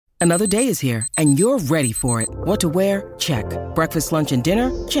Another day is here, and you're ready for it. What to wear? Check. Breakfast, lunch, and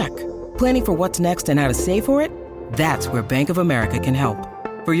dinner? Check. Planning for what's next and how to save for it? That's where Bank of America can help.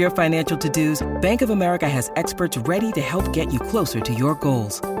 For your financial to-dos, Bank of America has experts ready to help get you closer to your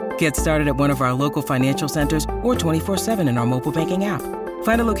goals. Get started at one of our local financial centers or 24/7 in our mobile banking app.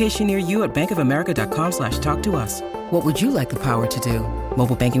 Find a location near you at bankofamerica.com/talktous. What would you like the power to do?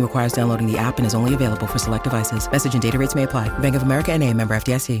 Mobile banking requires downloading the app and is only available for select devices. Message and data rates may apply. Bank of America N.A., member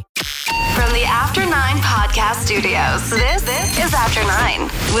FDIC. From the After 9 podcast studios, this is After 9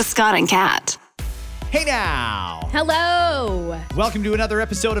 with Scott and Kat. Hey now. Hello. Welcome to another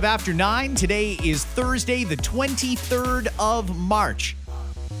episode of After 9. Today is Thursday, the 23rd of March.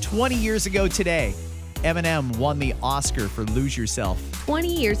 20 years ago today, Eminem won the Oscar for Lose Yourself.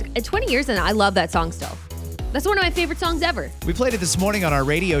 20 years, and I love that song still. That's one of my favorite songs ever. We played it this morning on our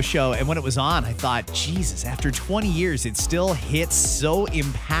radio show, and when it was on, I thought, Jesus, after 20 years, it still hits so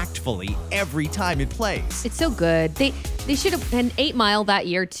impactfully every time it plays. It's so good. They should have, and 8 Mile that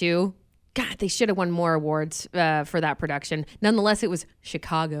year too. God, they should have won more awards for that production. Nonetheless, it was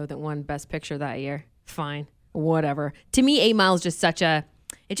Chicago that won Best Picture that year. Fine, whatever. To me, 8 Mile is just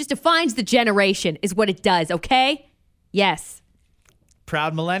it just defines the generation, is what it does, okay? Yes.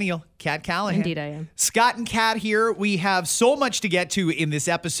 Proud millennial, Kat Callahan. Indeed I am. Scott and Kat here. We have so much to get to in this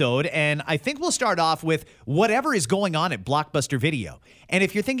episode, and I think we'll start off with whatever is going on at Blockbuster Video. And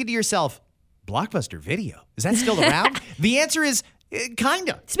if you're thinking to yourself, Blockbuster Video, is that still around? The answer is kind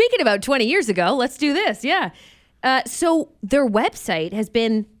of. Speaking about 20 years ago, let's do this, yeah. So their website has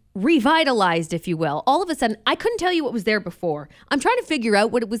been revitalized, if you will. All of a sudden, I couldn't tell you what was there before. I'm trying to figure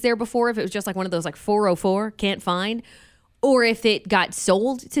out what it was there before, if it was just like one of those like 404, can't find, or if it got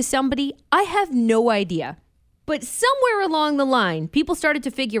sold to somebody. I have no idea. But somewhere along the line, people started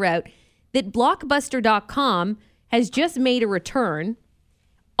to figure out that Blockbuster.com has just made a return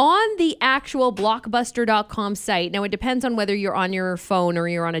on the actual Blockbuster.com site. Now, it depends on whether you're on your phone or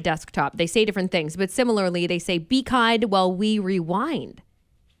you're on a desktop. They say different things, but similarly, they say, be kind while we rewind.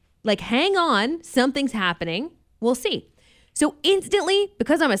 Like, hang on, something's happening. We'll see. So instantly,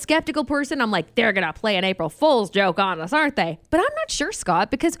 because I'm a skeptical person, I'm like, they're going to play an April Fool's joke on us, aren't they? But I'm not sure, Scott,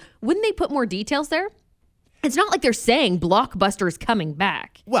 because wouldn't they put more details there? It's not like they're saying Blockbuster is coming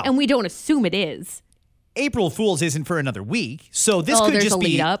back. Well, and we don't assume it is. April Fool's isn't for another week, so this could just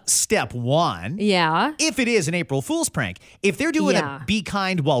be step one. Yeah. If it is an April Fool's prank. If they're doing a be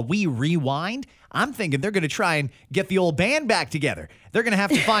kind while we rewind, I'm thinking they're going to try and get the old band back together. They're going to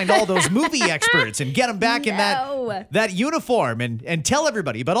have to find all those movie experts and get them back in that uniform and tell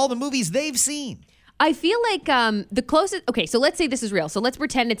everybody about all the movies they've seen. I feel like the closest... Okay, so let's say this is real. So let's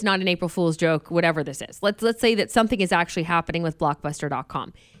pretend it's not an April Fool's joke, whatever this is. Let's say that something is actually happening with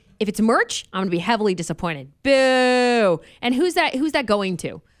Blockbuster.com. If it's merch, I'm going to be heavily disappointed. Boo! And who's that going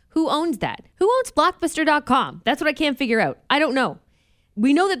to? Who owns that? Who owns Blockbuster.com? That's what I can't figure out. I don't know.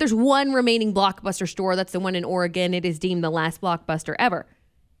 We know that there's one remaining Blockbuster store. That's the one in Oregon. It is deemed the last Blockbuster ever.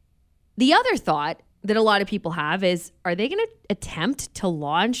 The other thought that a lot of people have is, are they going to attempt to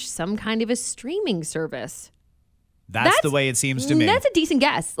launch some kind of a streaming service? That's the way it seems to me. That's a decent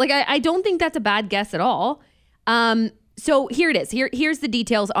guess. Like, I don't think that's a bad guess at all. So here it is. Here's the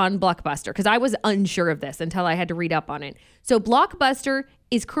details on Blockbuster, because I was unsure of this until I had to read up on it. So Blockbuster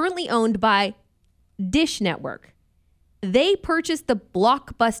is currently owned by Dish Network. They purchased the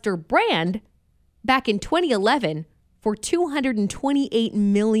Blockbuster brand back in 2011 for $228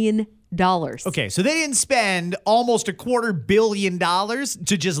 million. Okay, so they didn't spend almost $250 million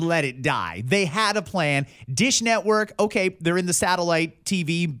to just let it die. They had a plan. Dish Network, okay, they're in the satellite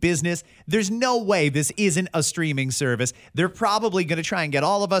TV business. There's no way this isn't a streaming service. They're probably going to try and get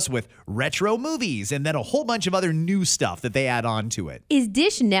all of us with retro movies and then a whole bunch of other new stuff that they add on to it. Is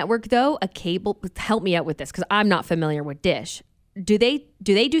Dish Network, though, a cable? Help me out with this, because I'm not familiar with Dish. Do they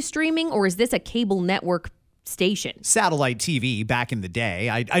do streaming, or is this a cable network station? Satellite TV back in the day.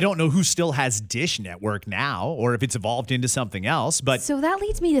 I don't know who still has Dish Network now, or if it's evolved into something else. But so that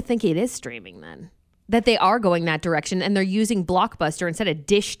leads me to think it is streaming then. That they are going that direction and they're using Blockbuster instead of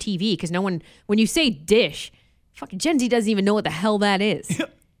Dish TV, because no one, when you say Dish, fucking Gen Z doesn't even know what the hell that is.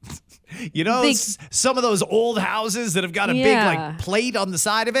 You know, some of those old houses that have got a big like plate on the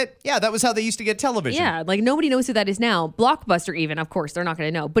side of it. Yeah, that was how they used to get television. Yeah, like nobody knows who that is now. Blockbuster even, of course, they're not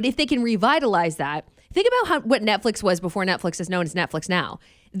going to know. But if they can revitalize that, think about what Netflix was before Netflix is known as Netflix now.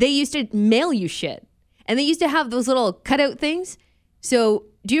 They used to mail you shit. And they used to have those little cutout things. So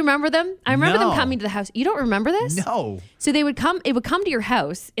do you remember them? I remember them coming to the house. You don't remember this? No. So it would come to your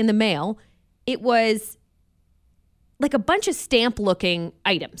house in the mail. It was like a bunch of stamp looking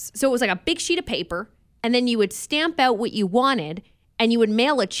items. So it was like a big sheet of paper, and then you would stamp out what you wanted, and you would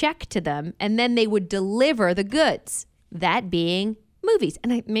mail a check to them, and then they would deliver the goods, that being movies.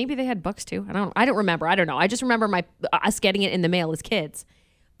 And maybe they had books too. I don't remember. I don't know. I just remember us getting it in the mail as kids.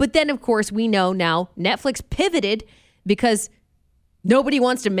 But then, of course, we know now Netflix pivoted because nobody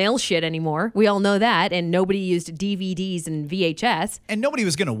wants to mail shit anymore. We all know that. And nobody used DVDs and VHS. And nobody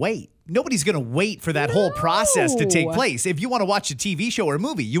was going to wait. Nobody's going to wait for that whole process to take place. If you want to watch a TV show or a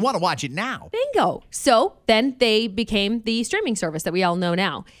movie, you want to watch it now. Bingo. So then they became the streaming service that we all know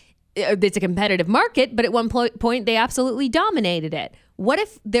now. It's a competitive market, but at one point they absolutely dominated it. What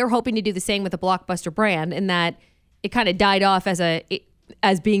if they're hoping to do the same with a Blockbuster brand in that it kind of died off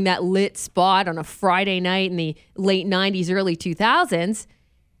as being that lit spot on a Friday night in the late 90s, early 2000s,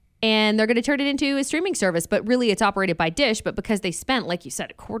 and they're going to turn it into a streaming service, but really it's operated by Dish, but because they spent, like you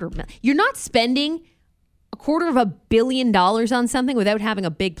said, you're not spending $250 million on something without having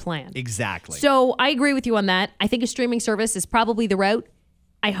a big plan. Exactly. So I agree with you on that. I think a streaming service is probably the route.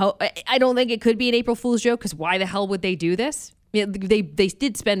 I don't think it could be an April Fool's joke, because why the hell would they do this? They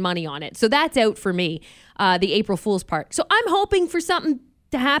did spend money on it. So that's out for me, the April Fool's part. So I'm hoping for something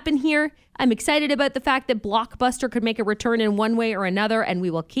to happen here. I'm excited about the fact that Blockbuster could make a return in one way or another, and we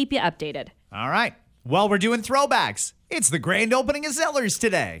will keep you updated. All right. Well, we're doing throwbacks. It's the grand opening of Zellers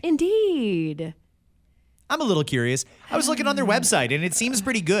today. Indeed. I'm a little curious. I was looking on their website, and it seems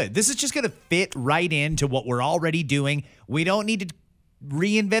pretty good. This is just going to fit right into what we're already doing. We don't need to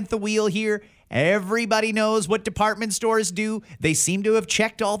reinvent the wheel here. Everybody knows what department stores do. They seem to have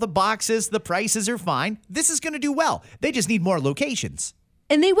checked all the boxes. The prices are fine. This is going to do well. They just need more locations.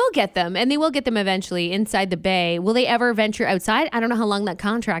 And they will get them, and they will get them eventually inside the Bay. Will they ever venture outside? I don't know how long that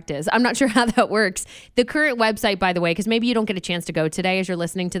contract is. I'm not sure how that works. The current website, by the way, because maybe you don't get a chance to go today as you're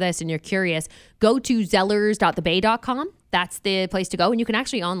listening to this and you're curious, go to zellers.thebay.com. That's the place to go, and you can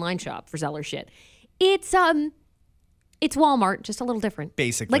actually online shop for Zeller shit. It's Walmart, just a little different.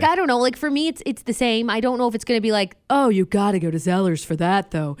 Basically. Like, I don't know. Like, for me, it's the same. I don't know if it's going to be like, oh, you got to go to Zellers for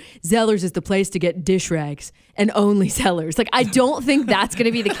that, though. Zellers is the place to get dish rags and only Zellers. Like, I don't think that's going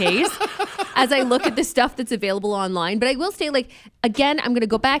to be the case as I look at the stuff that's available online. But I will say, like, again, I'm going to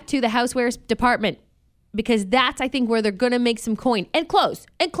go back to the housewares department because that's, I think, where they're going to make some coin. And clothes.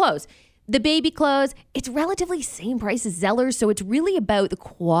 The baby clothes, it's relatively same price as Zellers, so it's really about the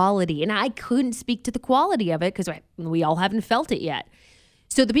quality. And I couldn't speak to the quality of it because we all haven't felt it yet.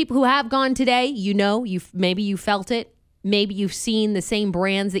 So the people who have gone today, maybe you felt it. Maybe you've seen the same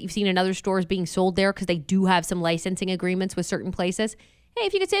brands that you've seen in other stores being sold there because they do have some licensing agreements with certain places. Hey,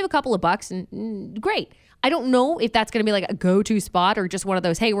 if you could save a couple of bucks, great. I don't know if that's going to be like a go-to spot or just one of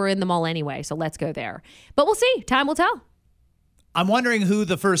those, hey, we're in the mall anyway, so let's go there. But we'll see. Time will tell. I'm wondering who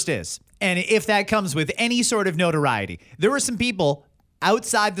the first is and if that comes with any sort of notoriety. There were some people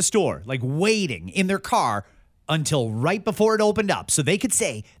outside the store, like waiting in their car until right before it opened up so they could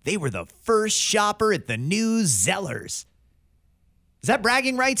say they were the first shopper at the new Zellers. Is that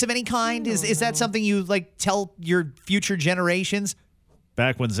bragging rights of any kind? Is that something you like tell your future generations?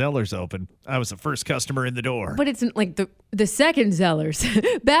 Back when Zellers opened, I was the first customer in the door. But it's like the second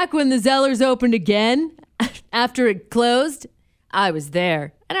Zellers. Back when the Zellers opened again after it closed, I was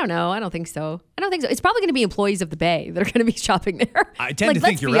there. I don't know. I don't think so. It's probably going to be employees of the Bay that are going to be shopping there. I tend to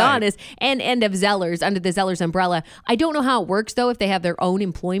think you're right. Let's be honest. And of Zellers, under the Zellers umbrella. I don't know how it works, though, if they have their own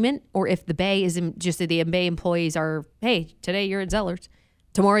employment or if the Bay is just the Bay employees are, hey, today you're at Zellers.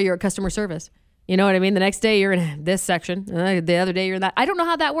 Tomorrow you're at customer service. You know what I mean? The next day you're in this section. The other day you're in that. I don't know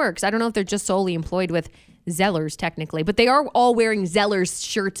how that works. I don't know if they're just solely employed with Zellers, technically. But they are all wearing Zellers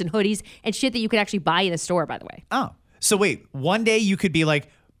shirts and hoodies and shit that you could actually buy in the store, by the way. Oh. So wait, one day you could be like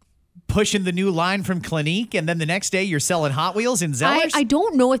pushing the new line from Clinique, and then the next day you're selling Hot Wheels in Zellers? I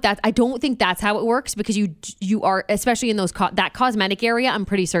don't know if I don't think that's how it works because you are, especially in those that cosmetic area, I'm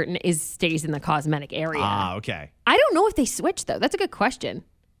pretty certain stays in the cosmetic area. Ah, okay. I don't know if they switch, though. That's a good question.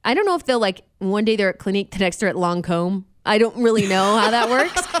 I don't know if they'll like one day they're at Clinique, the next they're at Lancôme. I don't really know how that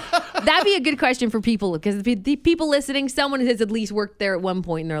works. That'd be a good question for people because the people listening, someone has at least worked there at one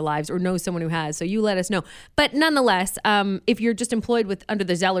point in their lives or knows someone who has. So you let us know. But nonetheless, if you're just employed under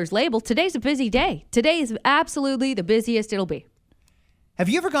the Zellers label, today's a busy day. Today is absolutely the busiest it'll be. Have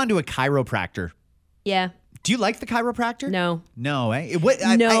you ever gone to a chiropractor? Yeah. Do you like the chiropractor? No. No, eh?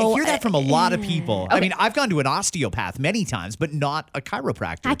 No, I hear that from a lot of people. Okay. I mean, I've gone to an osteopath many times, but not a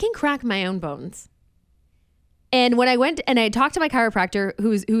chiropractor. I can crack my own bones. And when I went and I talked to my chiropractor,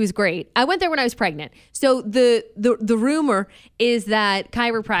 who's great, I went there when I was pregnant. So the rumor is that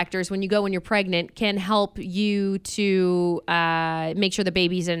chiropractors, when you go when you're pregnant, can help you to make sure the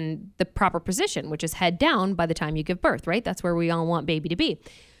baby's in the proper position, which is head down by the time you give birth, right? That's where we all want baby to be.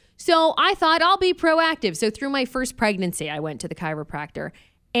 So I thought I'll be proactive. So through my first pregnancy, I went to the chiropractor,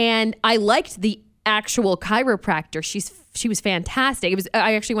 and I liked the actual chiropractor. She was fantastic.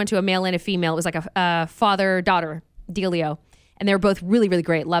 I actually went to a male and a female. It was like a father-daughter dealio, and they were both really, really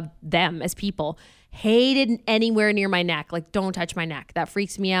great. Loved them as people. Hated anywhere near my neck. Like, don't touch my neck. That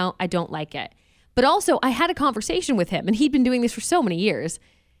freaks me out. I don't like it. But also, I had a conversation with him, and he'd been doing this for so many years.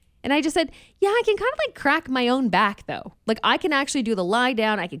 And I just said, yeah, I can kind of like crack my own back though. Like I can actually do the lie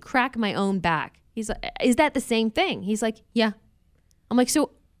down. I can crack my own back. He's like, is that the same thing? He's like, yeah. I'm like,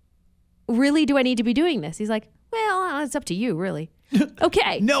 so really do I need to be doing this? He's like, well, it's up to you really.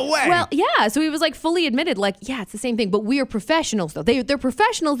 Okay. No way. Well, yeah. So he was like fully admitted, like, yeah, it's the same thing, but we are professionals though. They're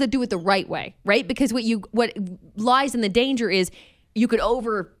professionals that do it the right way, right? Because what lies in the danger is you could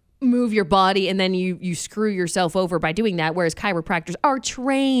move your body and then you screw yourself over by doing that, whereas chiropractors are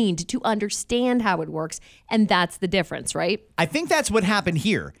trained to understand how it works, and that's the difference, right? I think that's what happened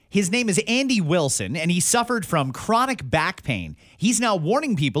here. His name is Andy Wilson, and he suffered from chronic back pain. He's now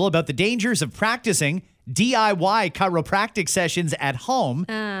warning people about the dangers of practicing DIY chiropractic sessions at home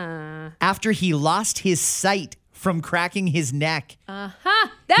after he lost his sight from cracking his neck. The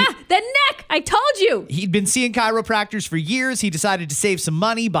neck! I told you! He'd been seeing chiropractors for years. He decided to save some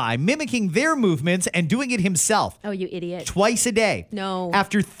money by mimicking their movements and doing it himself. Oh, you idiot. Twice a day. No.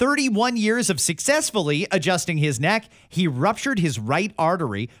 After 31 years of successfully adjusting his neck, he ruptured his right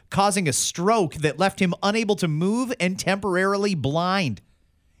artery, causing a stroke that left him unable to move and temporarily blind.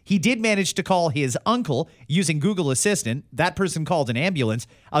 He did manage to call his uncle using Google Assistant. That person called an ambulance.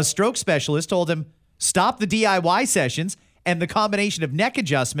 A stroke specialist told him, stop the DIY sessions and the combination of neck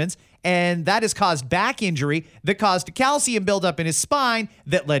adjustments, and that has caused back injury that caused a calcium buildup in his spine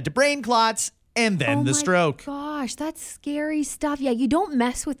that led to brain clots and then the stroke. Gosh, that's scary stuff. Yeah, you don't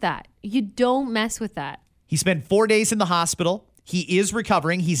mess with that. You don't mess with that. He spent 4 days in the hospital. He is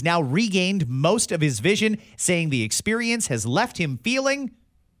recovering. He's now regained most of his vision, saying the experience has left him feeling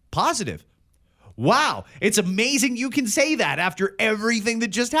positive. Wow, it's amazing you can say that after everything that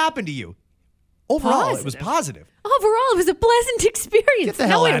just happened to you. Overall, It was positive. Overall, it was a pleasant experience. Get the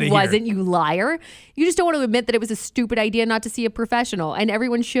hell out of here. No, it wasn't, you liar. You just don't want to admit that it was a stupid idea not to see a professional. And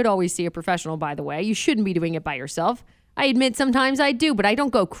everyone should always see a professional, by the way. You shouldn't be doing it by yourself. I admit sometimes I do, but I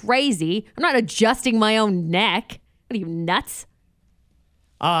don't go crazy. I'm not adjusting my own neck. What are you, nuts?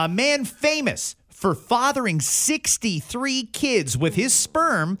 A man famous for fathering 63 kids with his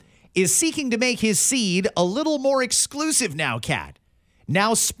sperm is seeking to make his seed a little more exclusive now, Kat.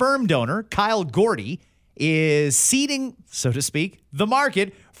 Now, sperm donor Kyle Gordy is seeding, so to speak, the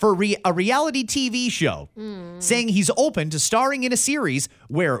market for a reality TV show, saying he's open to starring in a series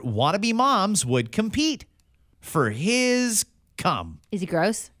where wannabe moms would compete for his cum. Is he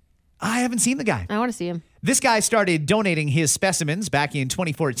gross? I haven't seen the guy. I want to see him. This guy started donating his specimens back in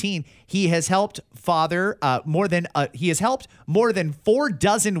 2014. He has helped more than 4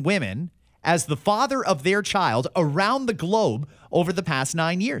 dozen women as the father of their child around the globe over the past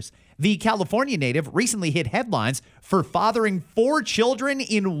 9 years. The California native recently hit headlines for fathering 4 children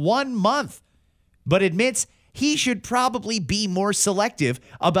in 1 month, but admits he should probably be more selective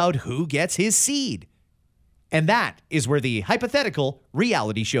about who gets his seed. And that is where the hypothetical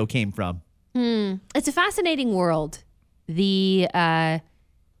reality show came from. It's a fascinating world. The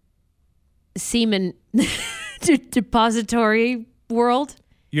semen depository world.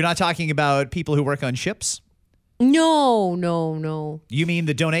 You're not talking about people who work on ships? No. You mean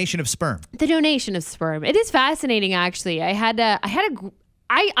the donation of sperm? The donation of sperm. It is fascinating, actually.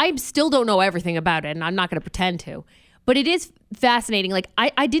 I still don't know everything about it, and I'm not going to pretend to. But it is fascinating. Like,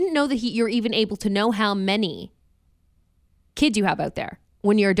 I didn't know that you're even able to know how many kids you have out there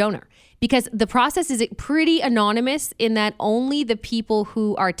when you're a donor. Because the process is pretty anonymous in that only the people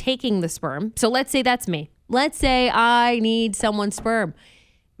who are taking the sperm. So let's say that's me. Let's say I need someone's sperm.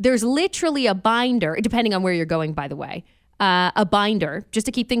 There's literally a binder, depending on where you're going, by the way, a binder just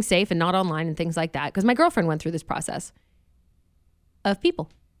to keep things safe and not online and things like that. Because my girlfriend went through this process of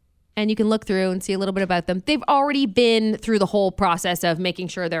people. And you can look through and see a little bit about them. They've already been through the whole process of making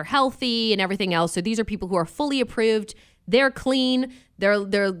sure they're healthy and everything else. So these are people who are fully approved. They're clean.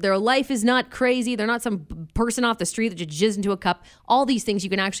 Their life is not crazy. They're not some person off the street that just jizzed into a cup. All these things you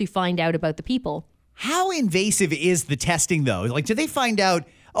can actually find out about the people. How invasive is the testing, though? Like, do they find out,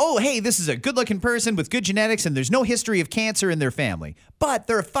 oh, hey, this is a good-looking person with good genetics and there's no history of cancer in their family, but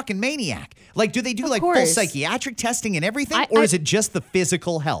they're a fucking maniac? Like, do they do full psychiatric testing and everything, or is it just the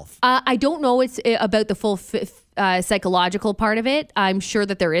physical health? I don't know it's about the full psychological part of it, I'm sure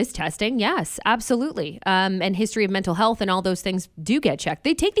that there is testing. Yes, absolutely. And history of mental health and all those things do get checked.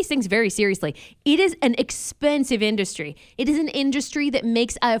 They take these things very seriously. It is an expensive industry. It is an industry that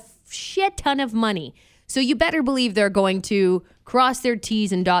makes a shit ton of money. So you better believe they're going to cross their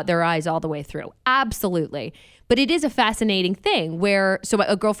T's and dot their I's all the way through. Absolutely. But it is a fascinating thing where, so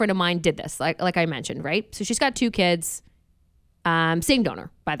a girlfriend of mine did this, like I mentioned, right? So she's got 2 kids. Same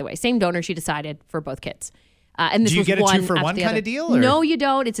donor, by the way. Same donor, she decided, for both kids. And this Do you was get a one 2 for 1 kind of deal? Or? No, you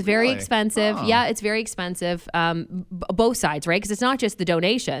don't. It's very Really? expensive. Oh. Yeah, it's very expensive. Both sides, right? Because it's not just the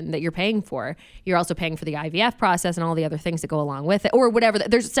donation that you're paying for. You're also paying for the IVF process and all the other things that go along with it, or whatever.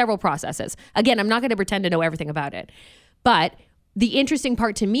 There's several processes. Again, I'm not going to pretend to know everything about it. But the interesting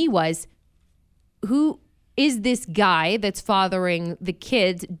part to me was, who is this guy that's fathering the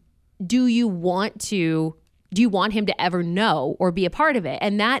kids? Do you want him to ever know or be a part of it?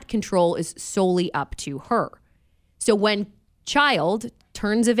 And that control is solely up to her. So when child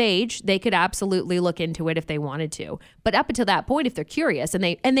turns of age, they could absolutely look into it if they wanted to. But up until that point, if they're curious and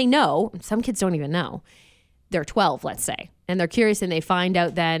they know, some kids don't even know, they're 12, let's say, and they're curious and they find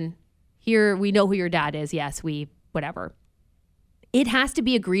out then, here, we know who your dad is. Yes, whatever. It has to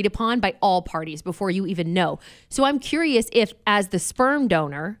be agreed upon by all parties before you even know. So I'm curious if, as the sperm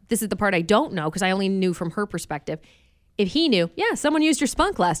donor, this is the part I don't know because I only knew from her perspective, if he knew, yeah, someone used your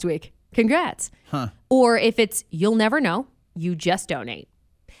spunk last week. Congrats. Huh. Or if it's, you'll never know, you just donate.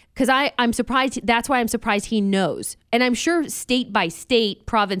 Because I'm surprised, that's why I'm surprised he knows. And I'm sure state by state,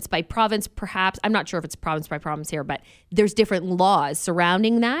 province by province, perhaps, I'm not sure if it's province by province here, but there's different laws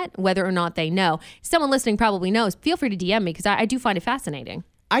surrounding that, whether or not they know. Someone listening probably knows. Feel free to DM me because I do find it fascinating.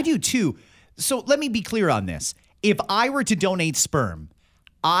 I do too. So let me be clear on this. If I were to donate sperm,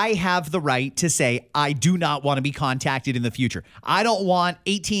 I have the right to say I do not want to be contacted in the future. I don't want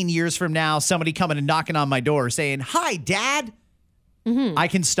 18 years from now somebody coming and knocking on my door saying, "Hi, Dad." Mm-hmm. I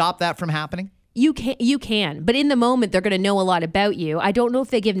can stop that from happening? You can. But in the moment, they're going to know a lot about you. I don't know if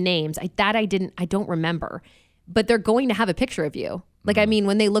they give names. I don't remember. But they're going to have a picture of you. Like, I mean,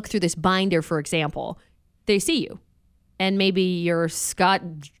 when they look through this binder, for example, they see you. And maybe you're Scott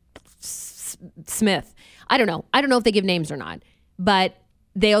Smith. I don't know. I don't know if they give names or not. But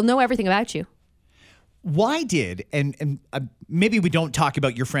they'll know everything about you. Why did, and maybe we don't talk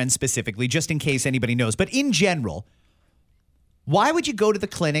about your friend specifically, just in case anybody knows, but in general, why would you go to the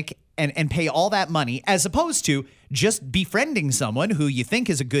clinic and pay all that money as opposed to just befriending someone who you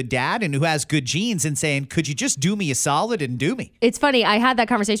think is a good dad and who has good genes and saying, could you just do me a solid and do me? It's funny. I had that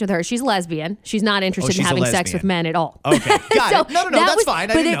conversation with her. She's a lesbian. She's not interested in having sex with men at all. Okay. Got it. No, that's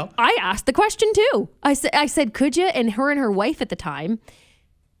fine. I didn't know. I asked the question too. I said, could you? And her wife at the time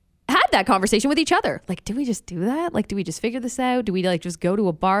had that conversation with each other. Like, do we just do that? Like, do we just figure this out? Do we like just go to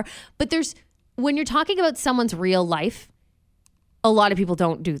a bar? But when you're talking about someone's real life, a lot of people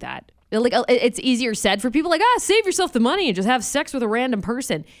don't do that. Like, it's easier said for people like, save yourself the money and just have sex with a random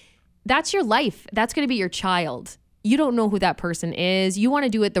person. That's your life. That's going to be your child. You don't know who that person is. You want to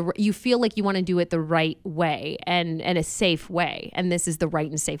do it you feel like you want to do it the right way and a safe way. And this is the right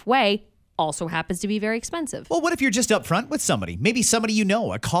and safe way. Also happens to be very expensive. Well, what if you're just upfront with somebody? Maybe somebody you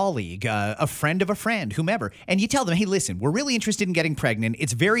know, a colleague, a friend of a friend, whomever, and you tell them, hey, listen, we're really interested in getting pregnant.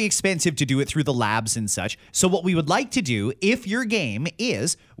 It's very expensive to do it through the labs and such. So what we would like to do, if your game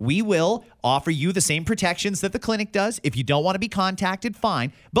is, we will offer you the same protections that the clinic does. If you don't want to be contacted,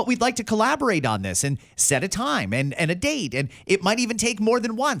 fine. But we'd like to collaborate on this and set a time and a date. And it might even take more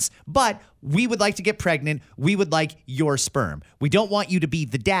than once. But we would like to get pregnant. We would like your sperm. We don't want you to be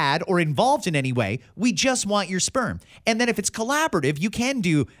the dad or involved in any way. We just want your sperm. And then if it's collaborative, you can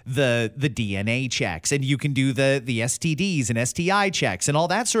do the DNA checks and you can do the STDs and STI checks and all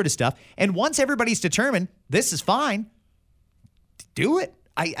that sort of stuff. And once everybody's determined this is fine, do it.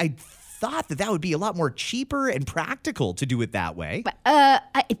 I thought that would be a lot more cheaper and practical to do it that way.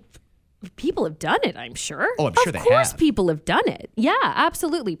 People have done it, I'm sure. Oh, I'm sure they have. Of course people have done it. Yeah,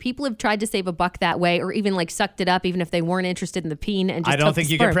 absolutely. People have tried to save a buck that way or even like sucked it up even if they weren't interested in the peen and just I don't think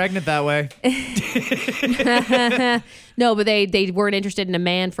you get pregnant that way. No, but they weren't interested in a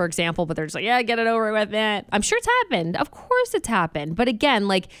man, for example, but they're just like, yeah, get it over with that. I'm sure it's happened. Of course it's happened. But again,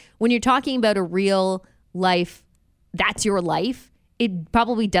 like when you're talking about a real life, that's your life. It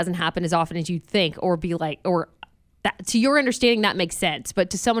probably doesn't happen as often as you'd think or be like, or that, to your understanding, that makes sense.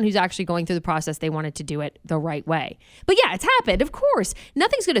 But to someone who's actually going through the process, they wanted to do it the right way. But yeah, it's happened. Of course,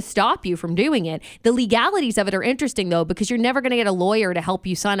 nothing's going to stop you from doing it. The legalities of it are interesting, though, because you're never going to get a lawyer to help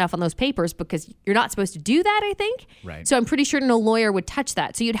you sign off on those papers because you're not supposed to do that, I think. Right. So I'm pretty sure no lawyer would touch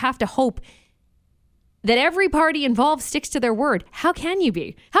that. So you'd have to hope that every party involved sticks to their word. How can you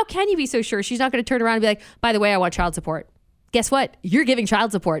be? How can you be so sure she's not going to turn around and be like, by the way, I want child support? Guess what? You're giving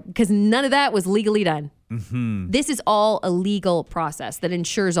child support because none of that was legally done. Mm-hmm. This is all a legal process that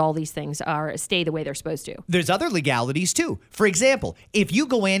ensures all these things stay the way they're supposed to. There's other legalities too. For example, if you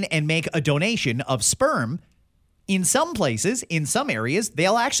go in and make a donation of sperm, in some places, in some areas,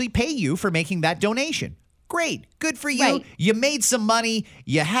 they'll actually pay you for making that donation. Great. Good for you. Right. You made some money.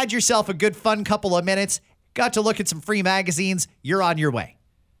 You had yourself a good, fun couple of minutes. Got to look at some free magazines. You're on your way.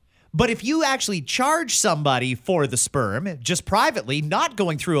 But if you actually charge somebody for the sperm, just privately, not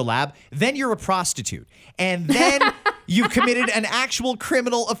going through a lab, then you're a prostitute. And then you've committed an actual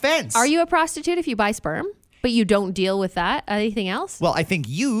criminal offense. Are you a prostitute if you buy sperm, but you don't deal with that? Anything else? Well, I think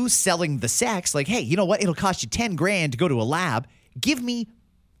you selling the sex, like, hey, you know what? It'll cost you 10 grand to go to a lab. Give me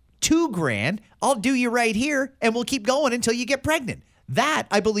 2 grand. I'll do you right here, and we'll keep going until you get pregnant. That,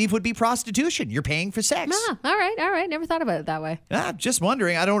 I believe, would be prostitution. You're paying for sex. Ah, all right. Never thought about it that way. Just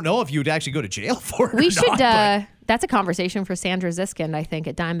wondering. I don't know if you'd actually go to jail for it We or should, not, that's a conversation for Sandra Ziskind, I think,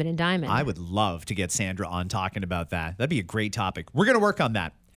 at Diamond and Diamond. I would love to get Sandra on talking about that. That'd be a great topic. We're going to work on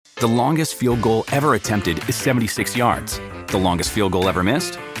that. The longest field goal ever attempted is 76 yards. The longest field goal ever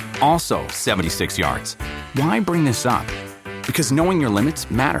missed? Also 76 yards. Why bring this up? Because knowing your limits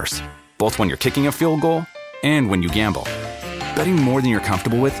matters, both when you're kicking a field goal and when you gamble. Betting more than you're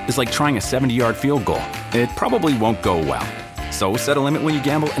comfortable with is like trying a 70-yard field goal. It probably won't go well. So set a limit when you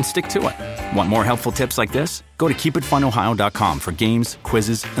gamble and stick to it. Want more helpful tips like this? Go to keepitfunohio.com for games,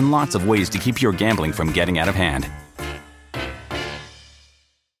 quizzes, and lots of ways to keep your gambling from getting out of hand.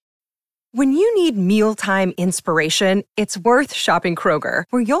 When you need mealtime inspiration, it's worth shopping Kroger,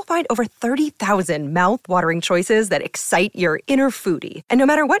 where you'll find over 30,000 mouth-watering choices that excite your inner foodie. And no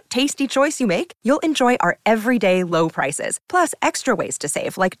matter what tasty choice you make, you'll enjoy our everyday low prices, plus extra ways to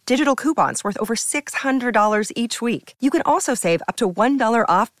save, like digital coupons worth over $600 each week. You can also save up to $1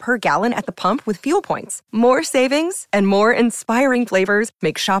 off per gallon at the pump with fuel points. More savings and more inspiring flavors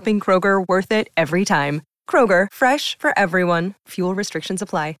make shopping Kroger worth it every time. Kroger, fresh for everyone. Fuel restrictions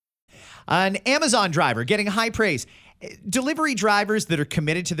apply. An Amazon driver getting high praise. Delivery drivers that are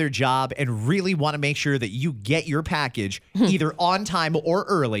committed to their job and really want to make sure that you get your package either on time or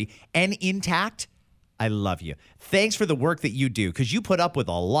early and intact. I love you. Thanks for the work that you do, because you put up with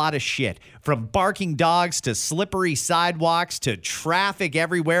a lot of shit, from barking dogs to slippery sidewalks to traffic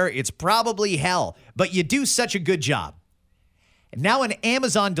everywhere. It's probably hell, but you do such a good job. And now an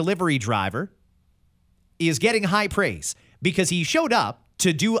Amazon delivery driver is getting high praise because he showed up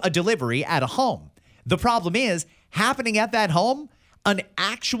to do a delivery at a home. The problem is, happening at that home, an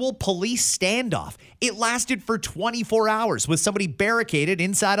actual police standoff. It lasted for 24 hours with somebody barricaded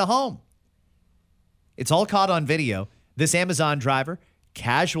inside a home. It's all caught on video. This Amazon driver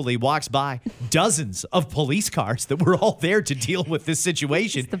casually walks by dozens of police cars that were all there to deal with this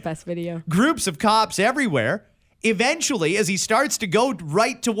situation. It's the best video. Groups of cops everywhere. Eventually, as he starts to go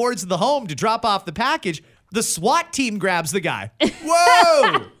right towards the home to drop off the package, the SWAT team grabs the guy.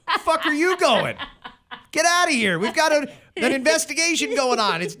 Whoa! Fuck are you going? Get out of here. We've got an investigation going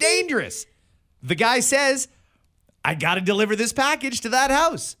on. It's dangerous. The guy says, I got to deliver this package to that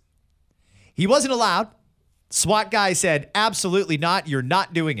house. He wasn't allowed. SWAT guy said, absolutely not. You're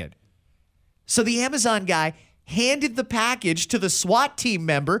not doing it. So the Amazon guy handed the package to the SWAT team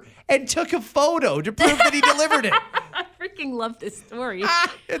member and took a photo to prove that he delivered it. I freaking love this story.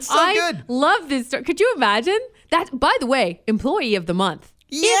 It's so good. Love this story. Could you imagine that? By the way, employee of the month.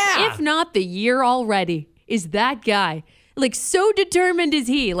 Yeah. If not the year already, is that guy. Like, so determined is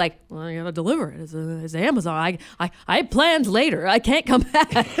he. Like, well, I gotta deliver it. It's Amazon. I have plans later. I can't come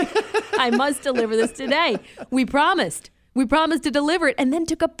back. I must deliver this today. We promised to deliver it, and then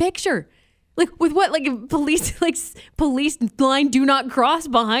took a picture. Like, with what? Like, police line do not cross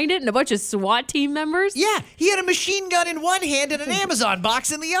behind it and a bunch of SWAT team members? Yeah, he had a machine gun in one hand and an Amazon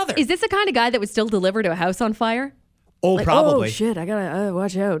box in the other. Is this the kind of guy that would still deliver to a house on fire? Oh, Like, probably. oh, shit, I gotta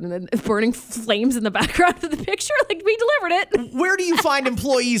watch out. And then burning flames in the background of the picture. Like, we delivered it. Where do you find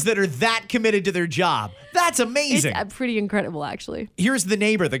employees that are that committed to their job? That's amazing. It's pretty incredible, actually. Here's the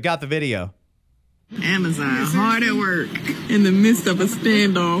neighbor that got the video. Amazon, hard at work, in the midst of a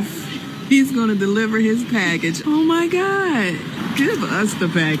standoff. He's gonna deliver his package. Oh my God. Give us the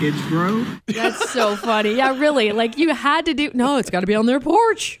package, bro. That's so funny. Yeah, really. Like, you had to do. No, it's got to be on their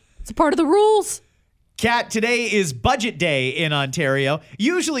porch. It's a part of the rules. Kat, today is budget day in Ontario.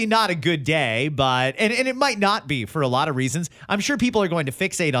 Usually not a good day, but, and it might not be for a lot of reasons. I'm sure people are going to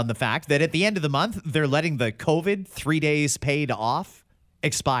fixate on the fact that at the end of the month, they're letting the COVID 3 days paid off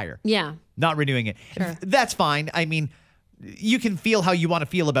expire. Yeah. Not renewing it. Sure. That's fine. I mean, you can feel how you want to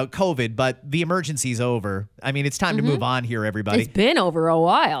feel about COVID, but the emergency's over. I mean, it's time to move on here, everybody. It's been over a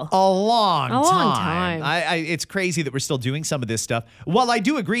while. A long time. It's crazy that we're still doing some of this stuff. While I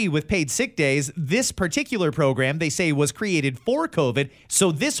do agree with paid sick days, this particular program, they say, was created for COVID.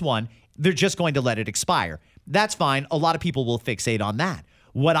 So this one, they're just going to let it expire. That's fine. A lot of people will fixate on that.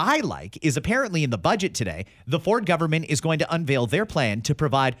 What I like is apparently in the budget today, the Ford government is going to unveil their plan to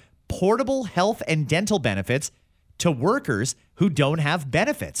provide portable health and dental benefits to workers who don't have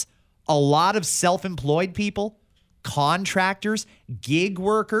benefits. A lot of self-employed people, contractors, gig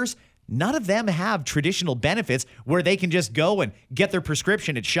workers, none of them have traditional benefits where they can just go and get their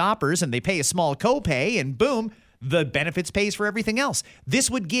prescription at Shoppers and they pay a small copay and boom, the benefits pays for everything else. This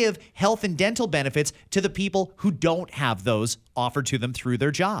would give health and dental benefits to the people who don't have those offered to them through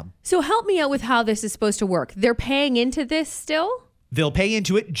their job. So help me out with how this is supposed to work. They're paying into this still? They'll pay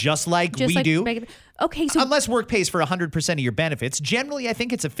into it just like we do. Okay, so unless work pays for 100% of your benefits, generally I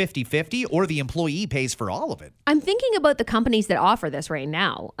think it's a 50-50 or the employee pays for all of it. I'm thinking about the companies that offer this right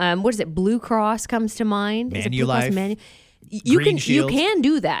now. What is it? Blue Cross comes to mind. Manulife. You can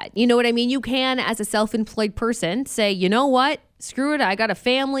do that. You know what I mean? You can, as a self-employed person, say, you know what? Screw it. I got a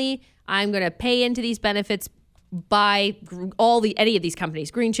family. I'm going to pay into these benefits by any of these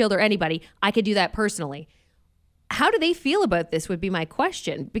companies, Green Shield or anybody. I could do that personally. How do they feel about this would be my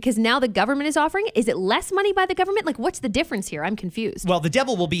question, because now the government is offering it. Is it less money by the government? Like, what's the difference here? I'm confused. Well, the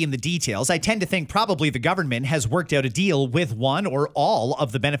devil will be in the details. I tend to think probably the government has worked out a deal with one or all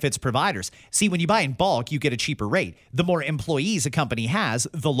of the benefits providers. See, when you buy in bulk, you get a cheaper rate. The more employees a company has,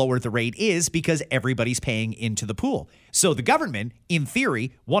 the lower the rate is because everybody's paying into the pool. So the government, in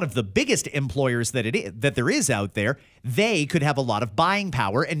theory, one of the biggest employers that there is out there, they could have a lot of buying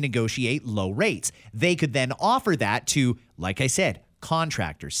power and negotiate low rates. They could then offer that to, like I said,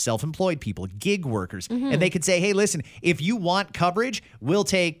 contractors, self-employed people, gig workers. And they could say, hey, listen, if you want coverage, we'll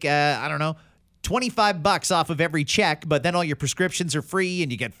take, $25 off of every check, but then all your prescriptions are free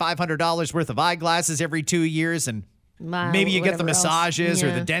and you get $500 worth of eyeglasses every 2 years and maybe you get the massages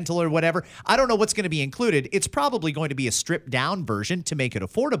or the dental or whatever. I don't know what's going to be included. It's probably going to be a stripped down version to make it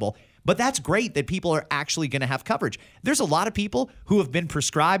affordable, but that's great that people are actually going to have coverage. There's a lot of people who have been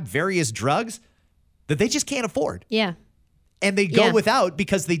prescribed various drugs that they just can't afford. Yeah. And they go without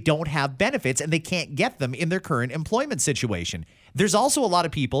because they don't have benefits and they can't get them in their current employment situation. There's also a lot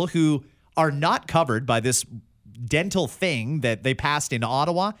of people who are not covered by this dental thing that they passed in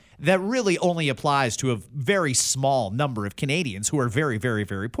Ottawa that really only applies to a very small number of Canadians who are very, very,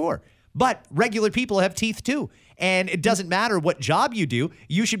 very poor. But regular people have teeth too. And it doesn't matter what job you do,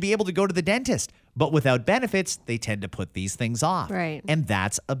 you should be able to go to the dentist. But without benefits, they tend to put these things off. Right. And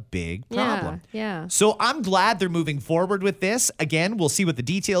that's a big problem. Yeah. So I'm glad they're moving forward with this. Again, we'll see what the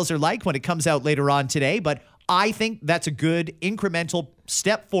details are like when it comes out later on today. But I think that's a good incremental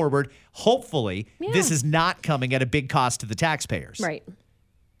step forward. Hopefully, this is not coming at a big cost to the taxpayers. Right.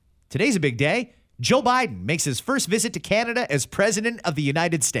 Today's a big day. Joe Biden makes his first visit to Canada as President of the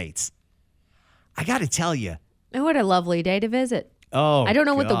United States. I got to tell you. Oh, what a lovely day to visit. Oh, I don't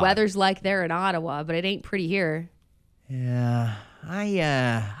know what the weather's like there in Ottawa, but it ain't pretty here. Yeah,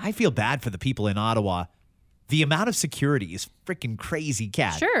 I feel bad for the people in Ottawa. The amount of security is freaking crazy,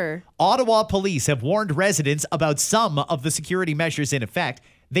 Kat. Sure. Ottawa police have warned residents about some of the security measures in effect.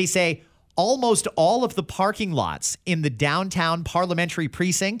 They say almost all of the parking lots in the downtown parliamentary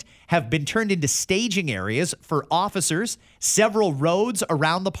precinct have been turned into staging areas for officers. Several roads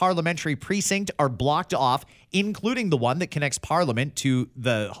around the parliamentary precinct are blocked off, including the one that connects Parliament to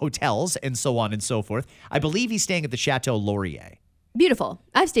the hotels and so on and so forth. I believe he's staying at the Chateau Laurier. Beautiful.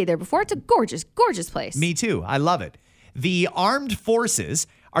 I've stayed there before. It's a gorgeous, gorgeous place. Me too. I love it. The armed forces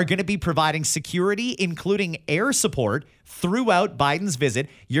are going to be providing security, including air support, throughout Biden's visit.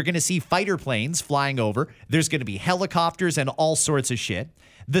 You're going to see fighter planes flying over. There's going to be helicopters and all sorts of shit.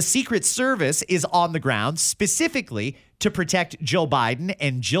 The Secret Service is on the ground specifically to protect Joe Biden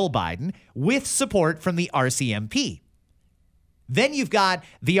and Jill Biden with support from the RCMP. Then you've got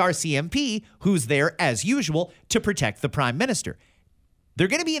the RCMP, who's there, as usual, to protect the Prime Minister. They're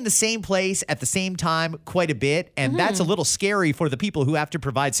going to be in the same place at the same time quite a bit, and that's a little scary for the people who have to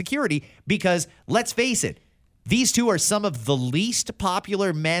provide security because, let's face it, these two are some of the least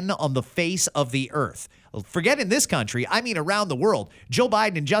popular men on the face of the earth. Forget in this country, I mean around the world. Joe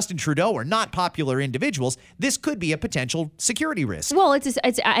Biden and Justin Trudeau are not popular individuals. This could be a potential security risk. Well,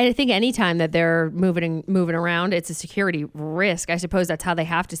 I think anytime that they're moving around, it's a security risk. I suppose that's how they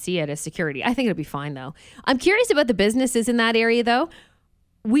have to see it, as security. I think it'll be fine, though. I'm curious about the businesses in that area, though.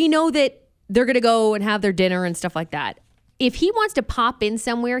 We know that they're going to go and have their dinner and stuff like that. if he wants to pop in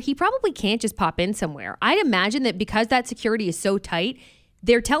somewhere, he probably can't just pop in somewhere. I'd imagine that because that security is so tight,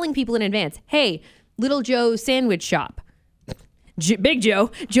 they're telling people in advance, hey, Little Joe sandwich shop, Big Joe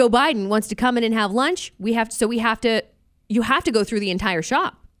Biden wants to come in and have lunch. You have to go through the entire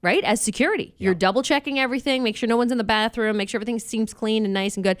shop, right? As security. You're double checking everything, make sure no one's in the bathroom, make sure everything seems clean and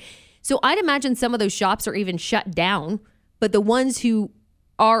nice and good. So I'd imagine some of those shops are even shut down, but the ones who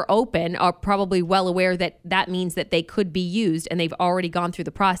are open are probably well aware that that means that they could be used and they've already gone through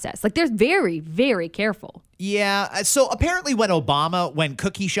the process. Like, they're very, very careful. Yeah. So apparently when Obama went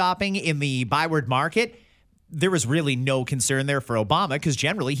cookie shopping in the Byward Market, there was really no concern there for Obama because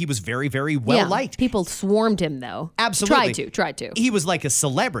generally he was very, very well liked. People swarmed him, though. Absolutely. Tried to. He was like a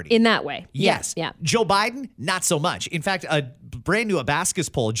celebrity. In that way. Yes. Yeah. Joe Biden, not so much. In fact, a brand new Abacus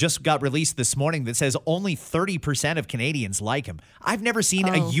poll just got released this morning that says only 30% of Canadians like him. I've never seen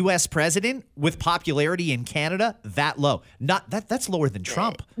a U.S. president with popularity in Canada that low. That's lower than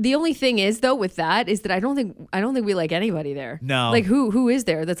Trump. The only thing is, though, with that is that I don't think we like anybody there. No. Like, who is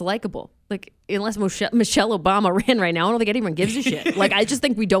there that's likable? Like, unless Michelle Obama ran right now, I don't think anyone gives a shit. Like, I just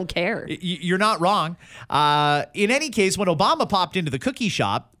think we don't care. You're not wrong. In any case, when Obama popped into the cookie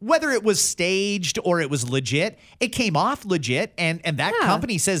shop, whether it was staged or it was legit, it came off legit. And that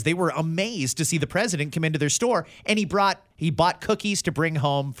company says they were amazed to see the president come into their store. And he bought cookies to bring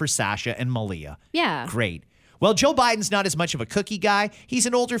home for Sasha and Malia. Yeah. Great. Well, Joe Biden's not as much of a cookie guy. He's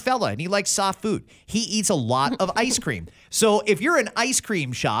an older fella, and he likes soft food. He eats a lot of ice cream. So if you're an ice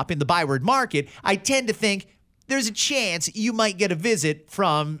cream shop in the Byward Market, I tend to think there's a chance you might get a visit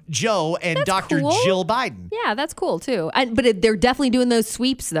from Joe and That's Dr. cool. Jill Biden. Yeah, that's cool, too. But they're definitely doing those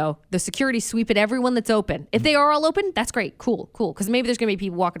sweeps, though. The security sweep at everyone that's open. If they are all open, that's great. Cool. Because maybe there's going to be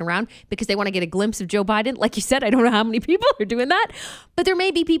people walking around because they want to get a glimpse of Joe Biden. Like you said, I don't know how many people are doing that. But there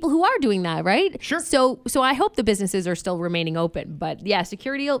may be people who are doing that, right? Sure. So I hope the businesses are still remaining open. But yeah,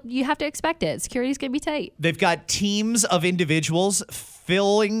 security, you have to expect it. Security's going to be tight. They've got teams of individuals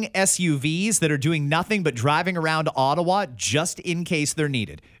filling SUVs that are doing nothing but driving around Ottawa just in case they're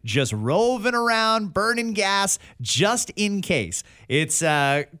needed. Just roving around, burning gas, just in case. It's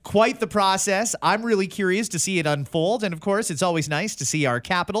quite the process. I'm really curious to see it unfold. And of course, it's always nice to see our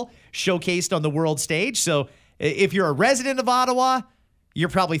capital showcased on the world stage. So if you're a resident of Ottawa, you're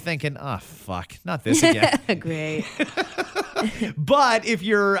probably thinking, oh, fuck, not this again. Great. But if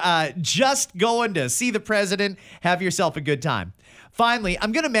you're just going to see the president, have yourself a good time. Finally,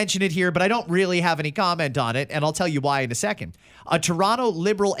 I'm going to mention it here, but I don't really have any comment on it, and I'll tell you why in a second. A Toronto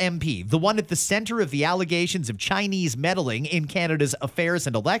Liberal MP, the one at the center of the allegations of Chinese meddling in Canada's affairs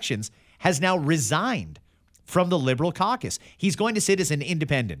and elections, has now resigned from the Liberal caucus. He's going to sit as an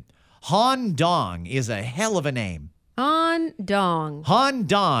independent. Han Dong is a hell of a name. Han Dong. Han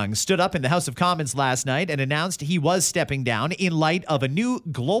Dong stood up in the House of Commons last night and announced he was stepping down in light of a new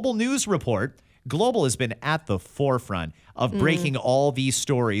Global News report. Global has been at the forefront of breaking all these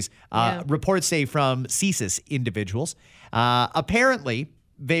stories. Reports say from CSIS individuals. Apparently,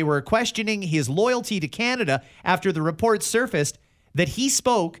 they were questioning his loyalty to Canada after the report surfaced that he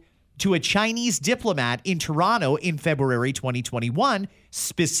spoke to a Chinese diplomat in Toronto in February 2021,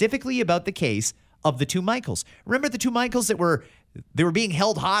 specifically about the case of the two Michaels. Remember the two Michaels that were being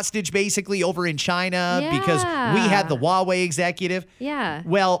held hostage basically over in China because we had the Huawei executive? Yeah.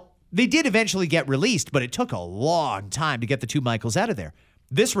 Well, they did eventually get released, but it took a long time to get the two Michaels out of there.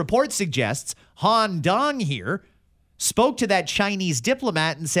 This report suggests Han Dong here spoke to that Chinese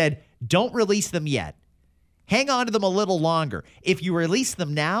diplomat and said, don't release them yet. Hang on to them a little longer. If you release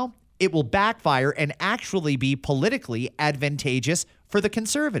them now, it will backfire and actually be politically advantageous for the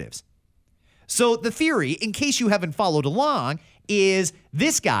Conservatives. So the theory, in case you haven't followed along, is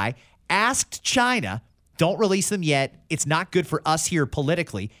this guy asked China, don't release them yet. It's not good for us here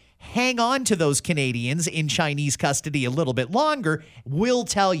politically. Hang on to those Canadians in Chinese custody a little bit longer. We'll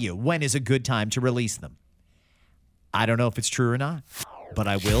tell you when is a good time to release them. I don't know if it's true or not, but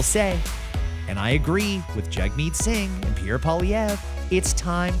I will say, and I agree with Jagmeet Singh and Pierre Poilievre, it's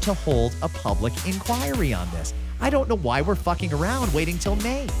time to hold a public inquiry on this. I don't know why we're fucking around waiting till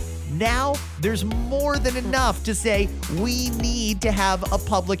May. Now, there's more than enough to say we need to have a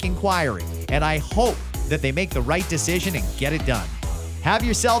public inquiry, and I hope that they make the right decision and get it done. Have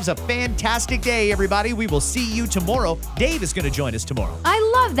yourselves a fantastic day, everybody. We will see you tomorrow. Dave is going to join us tomorrow. I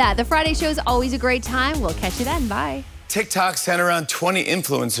love that. The Friday show is always a great time. We'll catch you then. Bye. TikTok sent around 20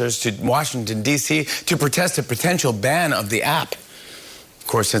 influencers to Washington, D.C. to protest a potential ban of the app. Of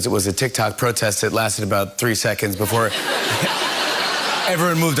course, since it was a TikTok protest, it lasted about 3 seconds before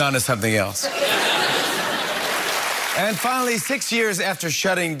everyone moved on to something else. And finally, 6 years after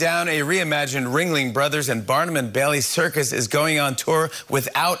shutting down, a reimagined Ringling Brothers and Barnum and Bailey circus is going on tour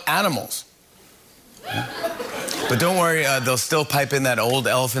without animals. But don't worry, they'll still pipe in that old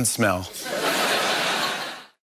elephant smell.